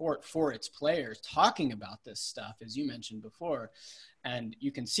support for its players talking about this stuff, as you mentioned before. And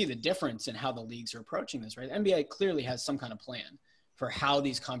you can see the difference in how the leagues are approaching this, right? The NBA clearly has some kind of plan for how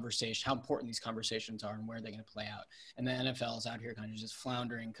important these conversations are and where they're going to play out. And the NFL is out here kind of just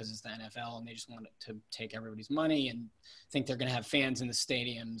floundering because it's the NFL and they just want to take everybody's money and think they're going to have fans in the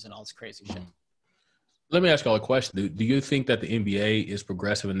stadiums and all this crazy shit. Let me ask y'all a question. Do you think that the NBA is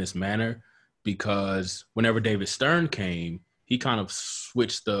progressive in this manner? Because whenever David Stern came, he kind of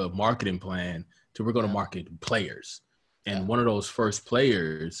switched the marketing plan to we're going to market players. And one of those first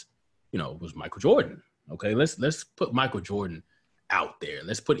players, was Michael Jordan. Okay, let's put Michael Jordan out there.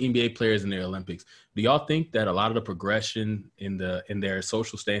 Let's put NBA players in the Olympics. Do y'all think that a lot of the progression in their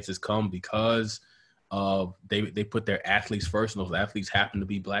social stances come because of they put their athletes first and those athletes happen to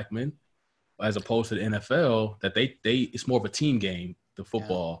be black men? As opposed to the NFL, that they it's more of a team game, the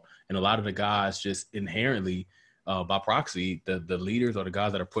football, and a lot of the guys just inherently, by proxy, the leaders or the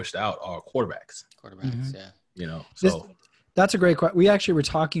guys that are pushed out are quarterbacks. Mm-hmm. That's a great question. We actually were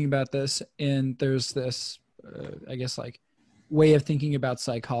talking about this, and there's this, I guess, like way of thinking about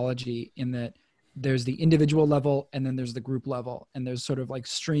psychology in that there's the individual level and then there's the group level, and there's sort of like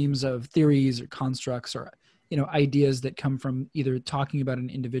streams of theories or constructs or ideas that come from either talking about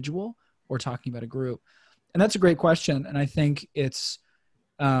an individual or talking about a group. And that's a great question. And I think it's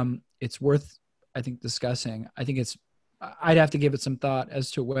worth, discussing. I think I'd have to give it some thought as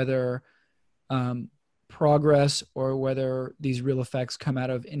to whether progress or whether these real effects come out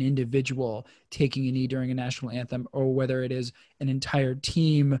of an individual taking a knee during a national anthem, or whether it is an entire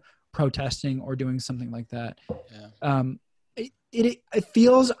team protesting or doing something like that. Yeah. It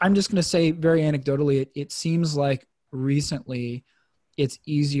feels, I'm just going to say very anecdotally, it seems like recently it's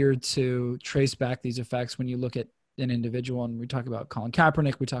easier to trace back these effects when you look at an individual. And we talk about Colin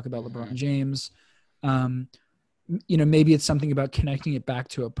Kaepernick, we talk about LeBron James. Maybe it's something about connecting it back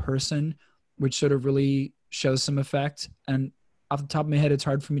to a person, which sort of really shows some effect. And off the top of my head, it's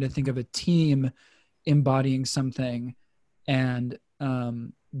hard for me to think of a team embodying something and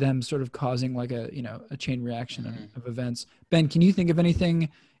them sort of causing like a chain reaction of events. Ben, can you think of anything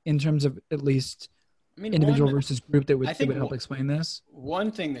in terms of at least individual versus group that would help explain this?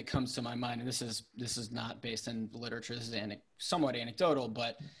 One thing that comes to my mind, and this is not based in literature, this is somewhat anecdotal,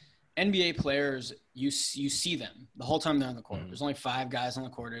 but NBA players, you see them the whole time they're on the court. There's only 5 guys on the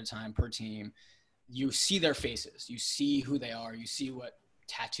court at a time per team. You see their faces. You see who they are. You see what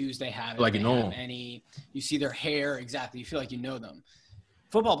tattoos they have. Like you see their hair. Exactly. You feel like you know them.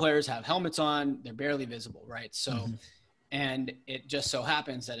 Football players have helmets on. They're barely visible, right? So, and it just so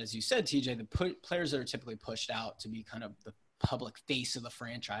happens that, as you said, TJ, the players that are typically pushed out to be kind of the public face of the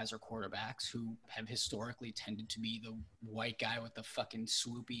franchise are quarterbacks, who have historically tended to be the white guy with the fucking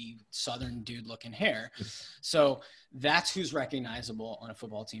swoopy Southern dude looking hair. So that's who's recognizable on a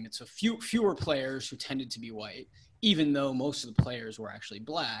football team. It's fewer players who tended to be white, even though most of the players were actually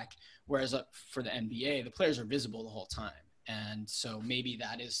black. Whereas for the NBA, the players are visible the whole time. And so maybe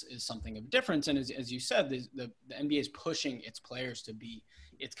that is something of difference. And as you said, the NBA is pushing its players to be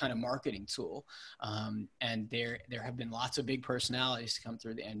its kind of marketing tool. And there have been lots of big personalities to come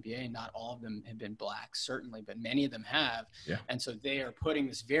through the NBA. Not all of them have been black, certainly, but many of them have. Yeah. And so they are putting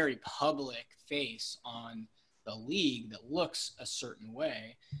this very public face on the league that looks a certain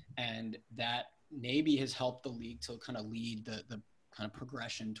way. And that maybe has helped the league to kind of lead the kind of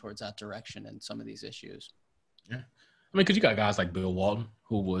progression towards that direction in some of these issues. Yeah. I mean, because you got guys like Bill Walton,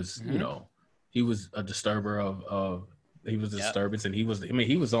 who was, he was a disturber he was a disturbance, and he was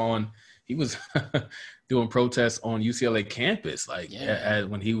doing protests on UCLA campus,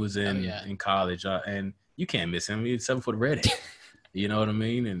 when he was in college, and you can't miss him. He's 7-foot redhead. You know what I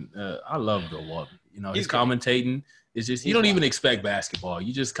mean? And I love Bill Walton. His commentating is just, you don't even expect basketball.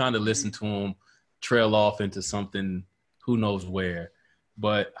 You just kind of listen to him trail off into something, who knows where.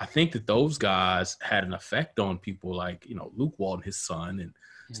 But I think that those guys had an effect on people like, Luke Walton, his son, and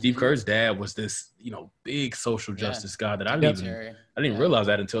Steve Kerr's dad was this, big social justice guy that I didn't realize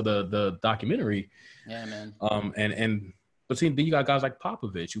that until the documentary. Yeah, man. But see, then you got guys like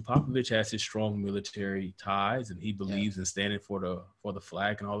Popovich, who Popovich has his strong military ties, and he believes in standing for the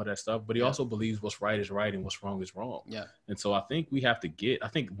flag and all of that stuff. But he also believes what's right is right and what's wrong is wrong. Yeah. And so I think we have to I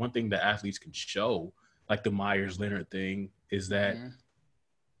think one thing that athletes can show, like the Myers Leonard thing, is that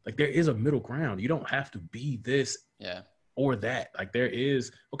like there is a middle ground. You don't have to be this or that. Like there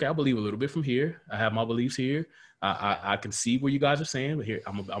is, okay, I believe a little bit from here. I have my beliefs here. I can see where you guys are saying, but here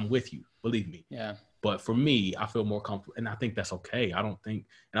I'm with you. Believe me. Yeah. But for me, I feel more comfortable, and I think that's okay. I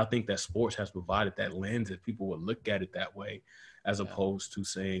think that sports has provided that lens that people would look at it that way, as opposed to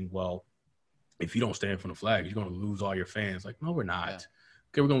saying, well, if you don't stand for the flag, you're going to lose all your fans. Like, no, we're not. Yeah.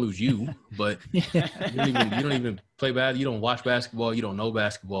 Okay, we're going to lose you, but you don't even play bad. You don't watch basketball. You don't know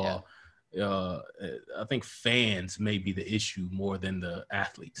basketball. Yeah. I think fans may be the issue more than the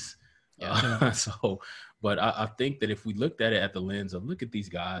athletes. Yeah. But I think that if we looked at it at the lens of, look at these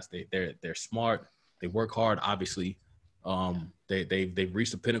guys, they're smart. They work hard, obviously. They've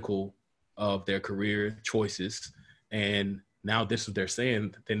reached the pinnacle of their career choices. And now this is what they're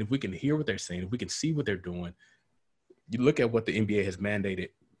saying. Then if we can hear what they're saying, if we can see what they're doing, you look at what the NBA has mandated,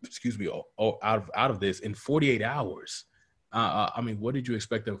 out of this in 48 hours. I mean, what did you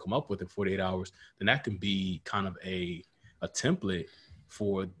expect them to come up with in 48 hours? Then that can be kind of a template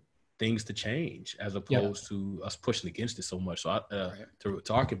for things to change, as opposed to us pushing against it so much. So to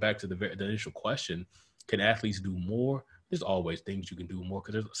harken back to the initial question, can athletes do more? There's always things you can do more,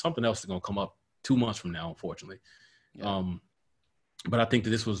 because there's something else that's going to come up 2 months from now, unfortunately. Yeah. But I think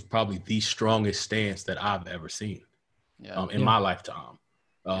that this was probably the strongest stance that I've ever seen in my lifetime.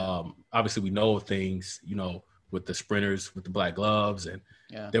 Obviously, we know things, with the sprinters, with the black gloves. And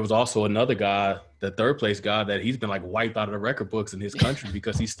there was also another guy, the third place guy, that he's been like wiped out of the record books in his country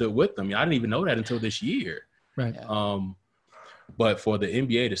because he stood with them. I didn't even know that until this year. Right. But for the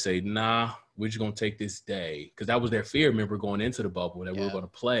NBA to say, nah, we're just going to take this day, because that was their fear, remember, going into the bubble, that we were going to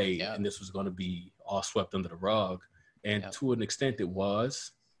play and this was going to be all swept under the rug. And to an extent it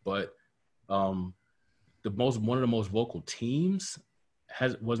was, but one of the most vocal teams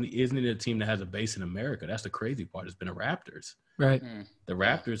isn't it a team that has a base in America? That's the crazy part. It's been the Raptors. Right. The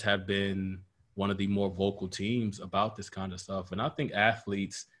Raptors have been one of the more vocal teams about this kind of stuff. And I think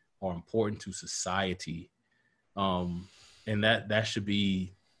athletes are important to society. And that should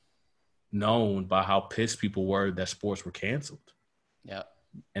be known by how pissed people were that sports were canceled. Yeah.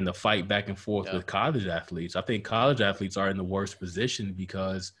 And the fight back and forth with college athletes. I think college athletes are in the worst position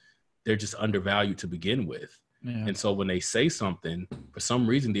because they're just undervalued to begin with. Yeah. And so when they say something, for some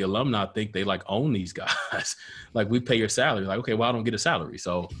reason, the alumni think they like own these guys. Like, we pay your salary. Like, okay, well, I don't get a salary.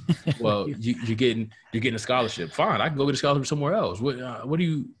 So, well, you're getting a scholarship. Fine, I can go get a scholarship somewhere else. What do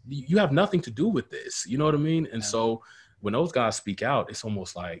you have nothing to do with this? You know what I mean? And so when those guys speak out, it's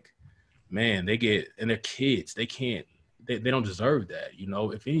almost like, man, and they're kids. They don't deserve that.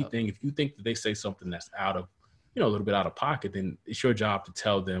 If anything, if you think that they say something that's out of, a little bit out of pocket, then it's your job to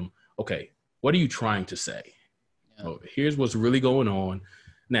tell them, okay, what are you trying to say? Oh, here's what's really going on.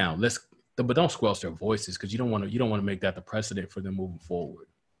 Now but don't squelch their voices, because you don't want to make that the precedent for them moving forward.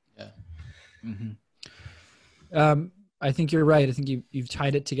 Yeah. Mm-hmm. I think you're right. I think you've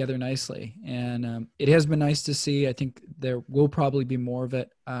tied it together nicely, and it has been nice to see. I think there will probably be more of it,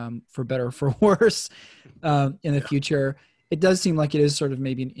 for better or for worse, in the future. It does seem like it is sort of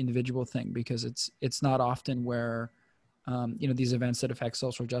maybe an individual thing, because it's not often where these events that affect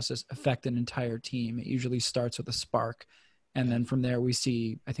social justice affect an entire team. It usually starts with a spark. And then from there, we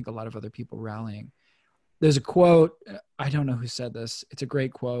see, I think, a lot of other people rallying. There's a quote, I don't know who said this. It's a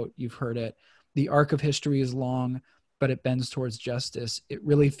great quote. You've heard it. The arc of history is long, but it bends towards justice. It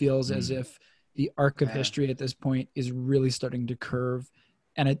really feels as if the arc of history at this point is really starting to curve.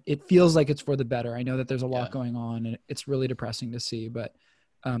 And it feels like it's for the better. I know that there's a lot going on, and it's really depressing to see, but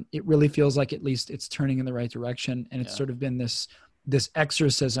it really feels like at least it's turning in the right direction. And it's sort of been this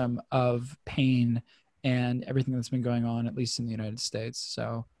exorcism of pain and everything that's been going on, at least in the United States.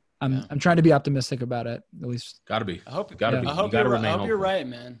 So I'm trying to be optimistic about it, at least. Gotta be. I hope you're right,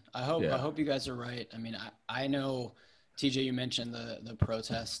 man. I hope you guys are right. I mean, I know, TJ, you mentioned the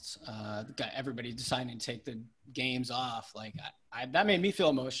protests, everybody deciding to take the games off. Like that made me feel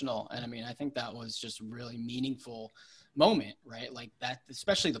emotional. And I mean, I think that was just really meaningful moment, right? Like that,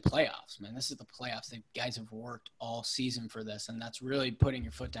 especially the playoffs, man. This is the playoffs. The guys have worked all season for this, and that's really putting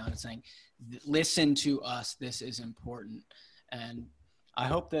your foot down and saying, listen to us. This is important. And I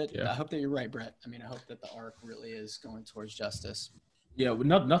hope that you're right, Brett. I mean, I hope that the arc really is going towards justice. Yeah,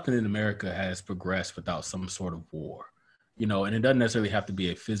 nothing in America has progressed without some sort of war. you know, and it doesn't necessarily have to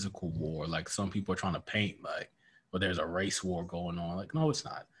be a physical war. Like some people are trying to paint like, well, there's a race war going on. Like, no, it's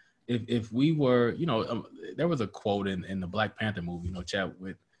not. If we were, you know, there was a quote in the Black Panther movie,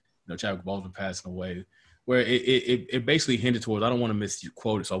 Chadwick Boseman passing away, where it basically hinted towards, I don't want to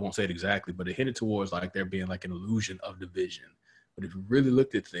misquote it, so I won't say it exactly, but it hinted towards like there being like an illusion of division. But if you really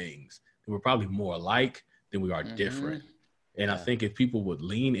looked at things, we're probably more alike than we are different. And I think if people would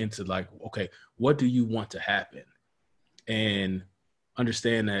lean into like, okay, what do you want to happen? And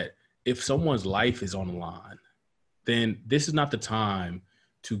understand that if someone's life is on the line, then this is not the time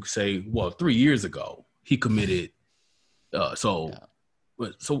to say, well, 3 years ago he committed. So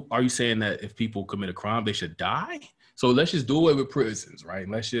are you saying that if people commit a crime, they should die? So let's just do away with prisons, right?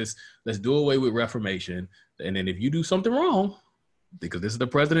 Let's do away with reformation. And then if you do something wrong, because this is the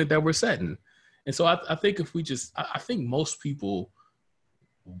president that we're setting. And so I think if we I think most people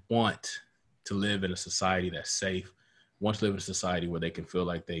want to live in a society that's safe, want to live in a society where they can feel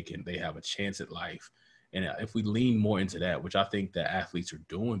like they have a chance at life. And if we lean more into that, which I think that athletes are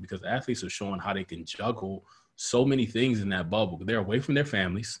doing, because athletes are showing how they can juggle so many things in that bubble. They're away from their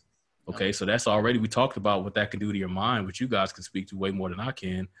families. Okay. So that's already, we talked about what that can do to your mind, which you guys can speak to way more than I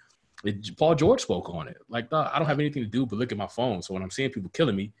can. Paul George spoke on it. Like, I don't have anything to do but look at my phone. So when I'm seeing people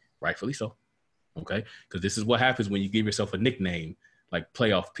killing me, rightfully so. Okay. Because this is what happens when you give yourself a nickname, like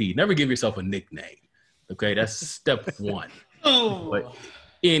Playoff P. Never give yourself a nickname. Okay. That's step one. But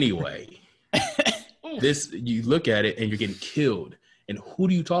anyway, you look at it and you're getting killed. And who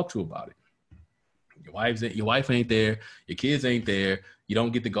do you talk to about it? Your wife ain't there. Your kids ain't there. You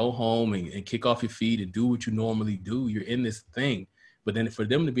don't get to go home and kick off your feet and do what you normally do. You're in this thing. But then for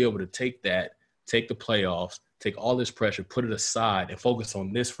them to be able to take the playoffs, take all this pressure, put it aside and focus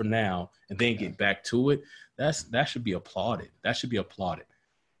on this for now and then get back to it, that should be applauded. That should be applauded.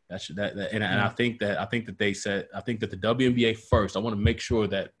 And I think that the WNBA first, I want to make sure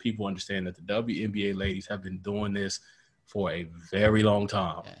that people understand that the WNBA ladies have been doing this for a very long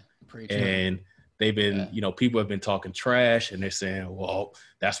time. And they've been, people have been talking trash and they're saying, well,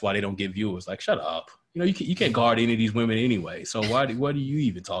 that's why they don't get viewers. Like, shut up. You can't guard any of these women anyway. So what are you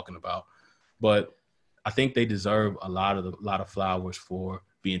even talking about? But I think they deserve a lot of flowers for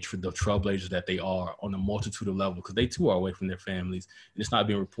being the trailblazers that they are on a multitude of levels, because they too are away from their families. And it's not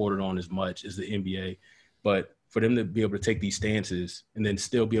being reported on as much as the NBA. But for them to be able to take these stances and then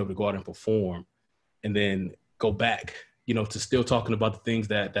still be able to go out and perform and then go back, to still talking about the things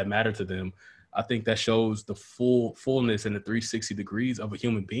that matter to them, I think that shows the fullness and the 360 degrees of a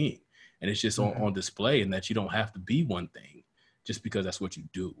human being. And it's just on display, and that you don't have to be one thing just because that's what you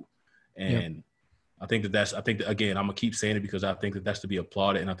do. And I think again, I'm going to keep saying it because I think that that's to be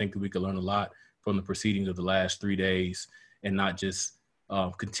applauded. And I think that we could learn a lot from the proceedings of the last 3 days and not just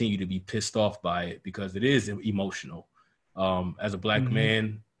continue to be pissed off by it, because it is emotional. As a Black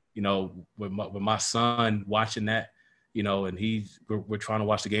man, with my son watching that, and we're trying to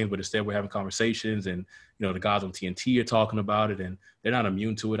watch the game, but instead we're having conversations, and, the guys on TNT are talking about it, and they're not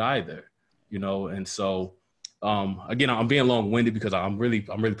immune to it either, And so, again, I'm being long-winded because I'm really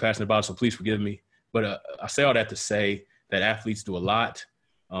passionate about it, so please forgive me. But I say all that to say that athletes do a lot,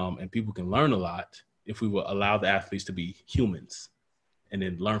 and people can learn a lot if we will allow the athletes to be humans and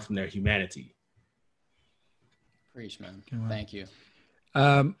then learn from their humanity. Preach, man. Thank you.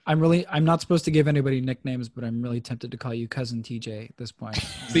 I'm not supposed to give anybody nicknames, but I'm really tempted to call you Cousin TJ at this point.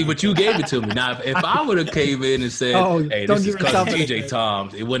 See, but you gave it to me. Now, if I would have came in and said, hey, this is Cousin TJ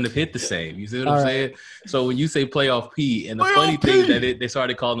Toms, it wouldn't have hit the same. You see what I'm saying? So when you say Playoff P, and the funny thing that they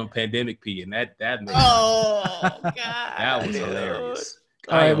started calling him Pandemic P, and that made God, that was hilarious.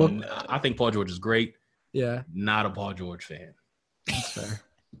 All right, I think Paul George is great. Yeah. Not a Paul George fan. That's fair.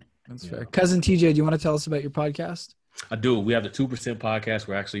 That's fair. Cousin TJ, do you want to tell us about your podcast? I do. We have the 2% podcast.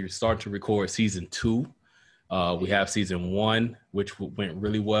 We're actually starting to record season 2. We have season 1, which went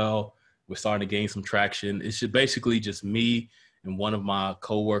really well. We're starting to gain some traction. It's just basically just me and one of my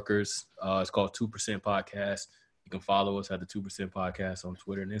coworkers. It's called 2% Podcast. You can follow us at the 2% Podcast on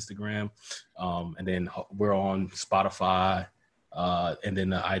Twitter and Instagram. And then we're on Spotify and then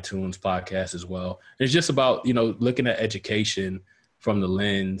the iTunes podcast as well. And it's just about, looking at education from the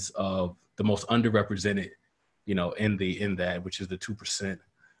lens of the most underrepresented, in that, which is the 2%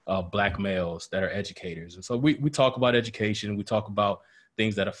 of Black males that are educators. And so we talk about education. We talk about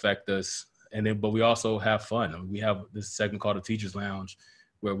things that affect us. But we also have fun. I mean, we have this segment called the Teachers Lounge,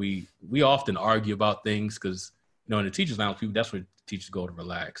 where we often argue about things because, in the Teachers Lounge, that's where teachers go to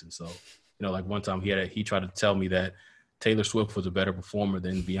relax. And so, like one time he tried to tell me that Taylor Swift was a better performer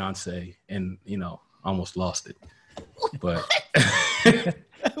than Beyonce, and, almost lost it. But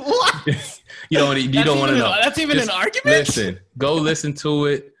what? You don't want to know. That's even Just an argument. Listen, go listen to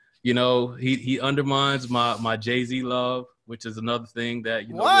it. You know, he undermines my Jay-Z love, which is another thing that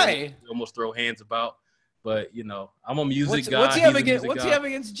Why? we almost throw hands about. But you know, I'm a music guy. What's he have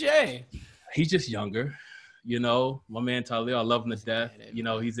against Jay? He's just younger. You know, my man Talib, I love him to death. You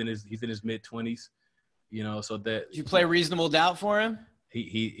know, he's in his mid-20s. You know, so that. Did you play Reasonable Doubt for him?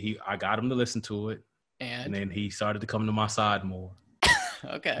 I got him to listen to it, and then he started to come to my side more.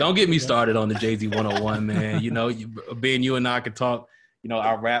 Okay. Don't get me started on the Jay-Z 101, man. You know, being you and I could talk. You know,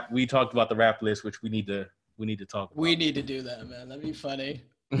 our rap. We talked about the rap list, which we need to talk about. We need to do that, man. That'd be funny.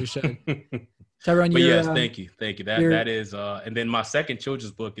 We should. Tyrone, but yes, thank you. That is, and then my second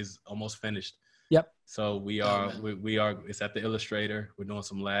children's book is almost finished. Yep. So we are. It's at the Illustrator. We're doing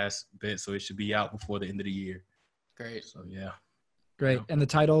some last bits, so it should be out before the end of the year. Great. So yeah. Great. And the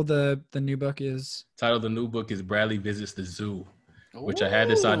title, the new book is? Title of the new book is Bradley Visits the Zoo, which I had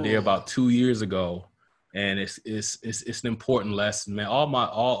this idea about 2 years ago, and it's an important lesson, man.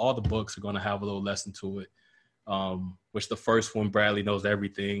 All the books are going to have a little lesson to it. Which the first one, Bradley Knows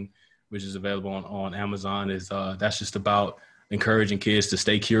Everything, which is available on Amazon, is that's just about encouraging kids to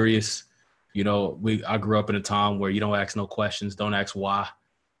stay curious. You know, I grew up in a time where you don't ask no questions, don't ask why.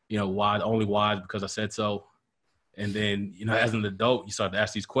 You know, why? Only why is because I said so. And then, you know, as an adult, you start to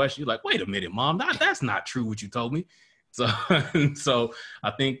ask these questions. You're like, wait a minute, Mom, that's not true what you told me. So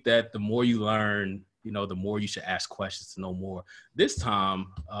I think that the more you learn, you know, the more you should ask questions to know more. This time,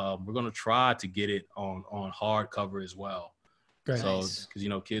 we're going to try to get it on hardcover as well. Great. So, because, you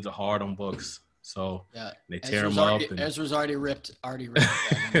know, kids are hard on books. So yeah, they tear them up. Ezra's already ripped.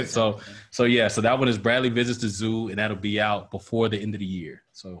 So that one is Bradley Visits the Zoo, and that'll be out before the end of the year.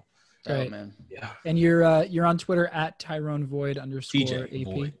 So. Right. Oh, man. Yeah. And you're on Twitter at Tyrone Void _ TJ AP.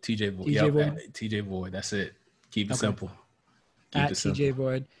 Void. TJ Void. TJ Void. That's it. Keep it simple. At TJ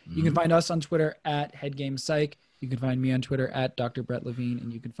Void. You can find us on Twitter at HeadGamePsych. You can find me on Twitter at Dr. Brett Levine,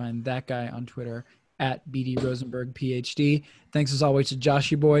 and you can find that guy on Twitter at BD Rosenberg PhD. Thanks as always to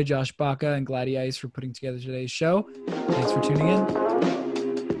Josh Baca, and Gladdy Ice for putting together today's show. Thanks for tuning in.